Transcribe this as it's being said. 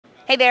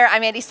Hey there,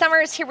 I'm Andie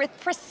Summers here with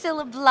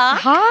Priscilla Block.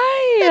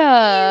 Hi.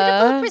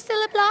 The beautiful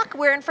Priscilla Block.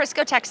 We're in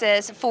Frisco,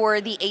 Texas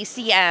for the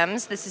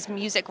ACMs. This is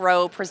Music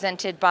Row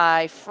presented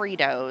by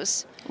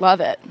Fritos. Love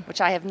it. Which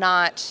I have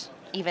not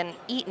even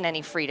eaten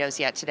any Fritos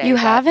yet today. You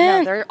haven't?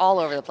 No, they're all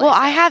over the place. Well,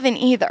 I haven't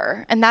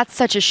either, and that's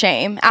such a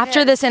shame.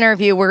 After this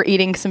interview, we're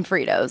eating some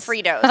Fritos.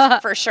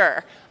 Fritos, for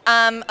sure.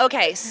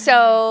 Okay,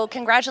 so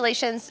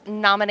congratulations,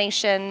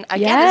 nomination. Again,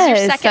 Yes, this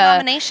is your second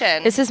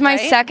nomination. This is my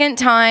second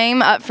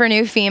time up for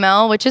New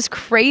Female, which is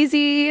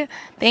crazy.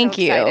 Thank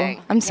you.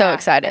 Exciting. I'm so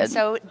excited. And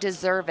so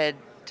deserved.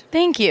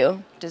 Thank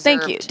you.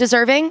 Thank you. Deserved.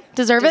 Deserving?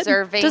 Deserve it?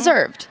 Deserving.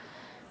 Deserved.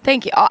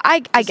 Thank you. I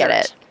get Deserved.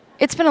 it.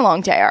 It's been a long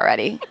day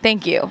already.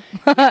 Thank you.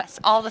 Yes,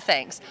 all the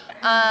things.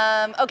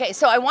 Okay,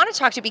 so I want to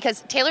talk to you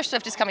because Taylor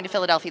Swift is coming to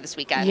Philadelphia this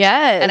weekend.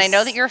 Yes. And I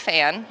know that you're a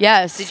fan.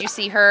 Yes. Did you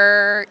see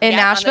her In yet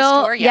Nashville?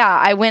 on this tour? Yeah,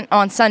 I went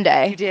on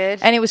Sunday. You did?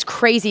 And it was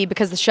crazy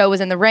because the show was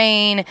in the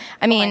rain.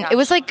 I mean, gosh. it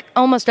was like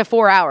almost a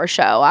 4-hour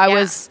show. I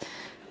was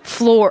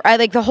floored.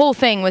 Like the whole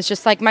thing was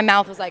just like my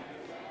mouth was like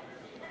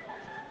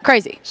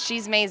crazy.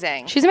 She's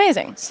amazing. She's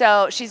amazing.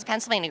 So she's a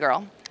Pennsylvania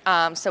girl.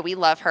 So we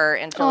love her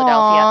in Philadelphia.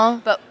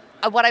 Aw. But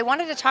what I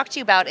wanted to talk to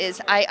you about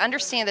is I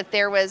understand that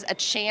there was a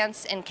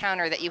chance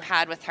encounter that you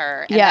had with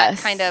her. And that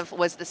Yes. kind of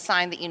was the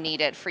sign that you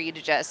needed for you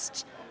to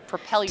just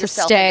propel To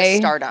yourself stay.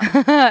 into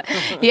stardom.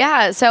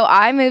 Yeah, so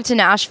I moved to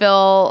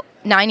Nashville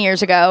 9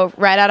 years ago,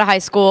 right out of high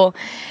school.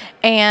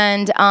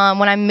 And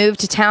when I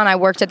moved to town, I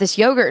worked at this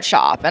yogurt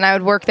shop. And I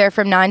would work there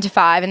from 9 to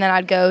 5, and then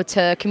I'd go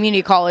to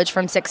community college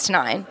from 6 to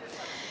 9.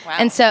 Wow.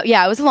 And so,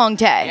 yeah, it was a long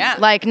day, Yeah.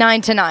 like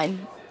 9 to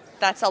 9.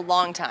 That's a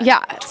long time. Yeah.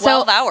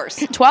 12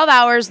 hours. 12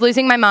 hours,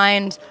 losing my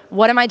mind.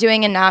 What am I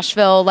doing in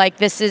Nashville? Like,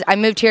 I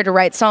moved here to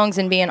write songs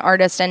and be an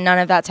artist, and none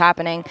of that's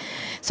happening.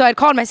 So I'd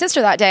called my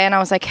sister that day, and I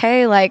was like,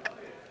 hey, like,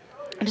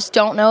 I just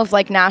don't know if,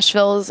 like,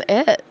 Nashville's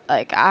it.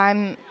 Like,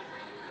 I'm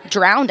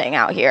drowning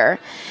out here.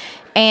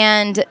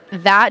 And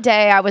that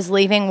day I was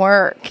leaving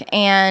work,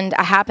 and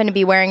I happened to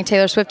be wearing a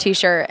Taylor Swift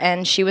t-shirt,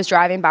 and she was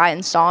driving by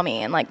and saw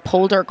me and, like,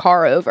 pulled her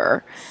car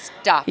over.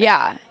 Stop.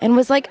 Yeah, and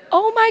was like,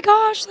 oh my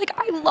gosh, like,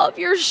 I love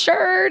your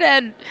shirt,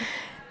 and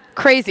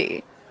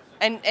crazy.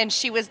 And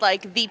she was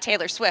like the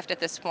Taylor Swift at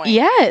this point.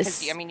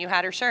 Yes. 'Cause, I mean, you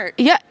had her shirt.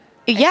 Yeah,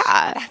 yeah.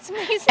 That's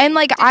amazing. And,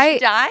 like, Did she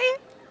die?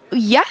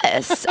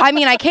 Yes. I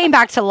mean, I came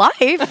back to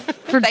life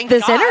for Thank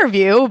this God.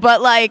 interview,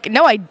 but, like,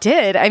 no, I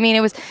did. I mean,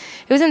 it was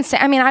insane.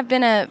 I mean,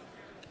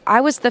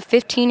 I was the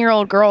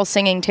 15-year-old girl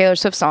singing Taylor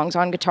Swift songs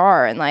on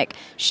guitar, and, like,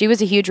 she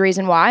was a huge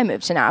reason why I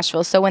moved to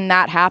Nashville. So when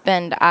that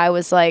happened, I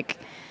was like,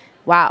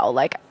 wow,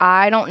 like,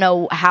 I don't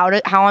know how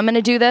I'm going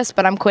to do this,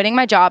 but I'm quitting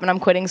my job and I'm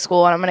quitting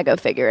school and I'm going to go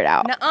figure it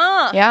out.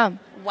 Nuh-uh. Yeah.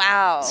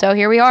 Wow. So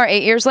here we are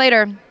 8 years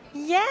later.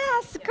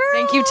 Yes, girl.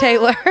 Thank you,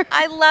 Taylor.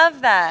 I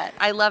love that.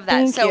 I love that.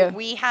 Thank so you.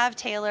 we have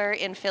Taylor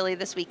in Philly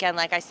this weekend.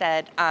 Like I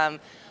said,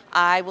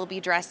 I will be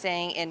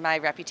dressing in my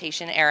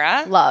Reputation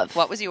era. Love.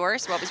 What was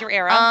yours? What was your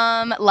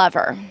era?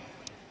 Lover.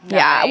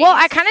 Yeah. Well,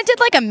 I kind of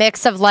did like a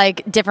mix of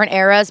like different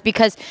eras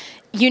because,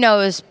 it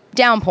was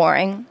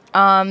downpouring.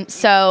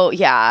 So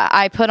yeah,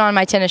 I put on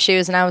my tennis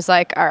shoes and I was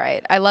like, all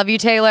right, I love you,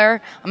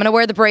 Taylor. I'm going to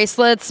wear the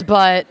bracelets,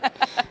 but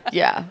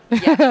yeah.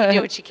 Yeah, you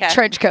do what you can.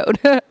 Trench coat.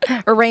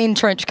 A rain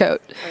trench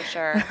coat. For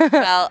sure.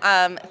 Well,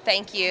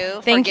 thank you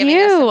for Thank giving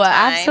us some you.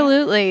 time.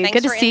 Absolutely. Thanks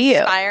Good to for see you.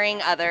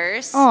 Inspiring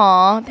others.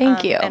 Aw,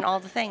 thank you. And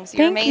all the things.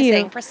 You're Thank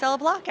amazing. you. Priscilla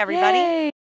Block, everybody. Yay.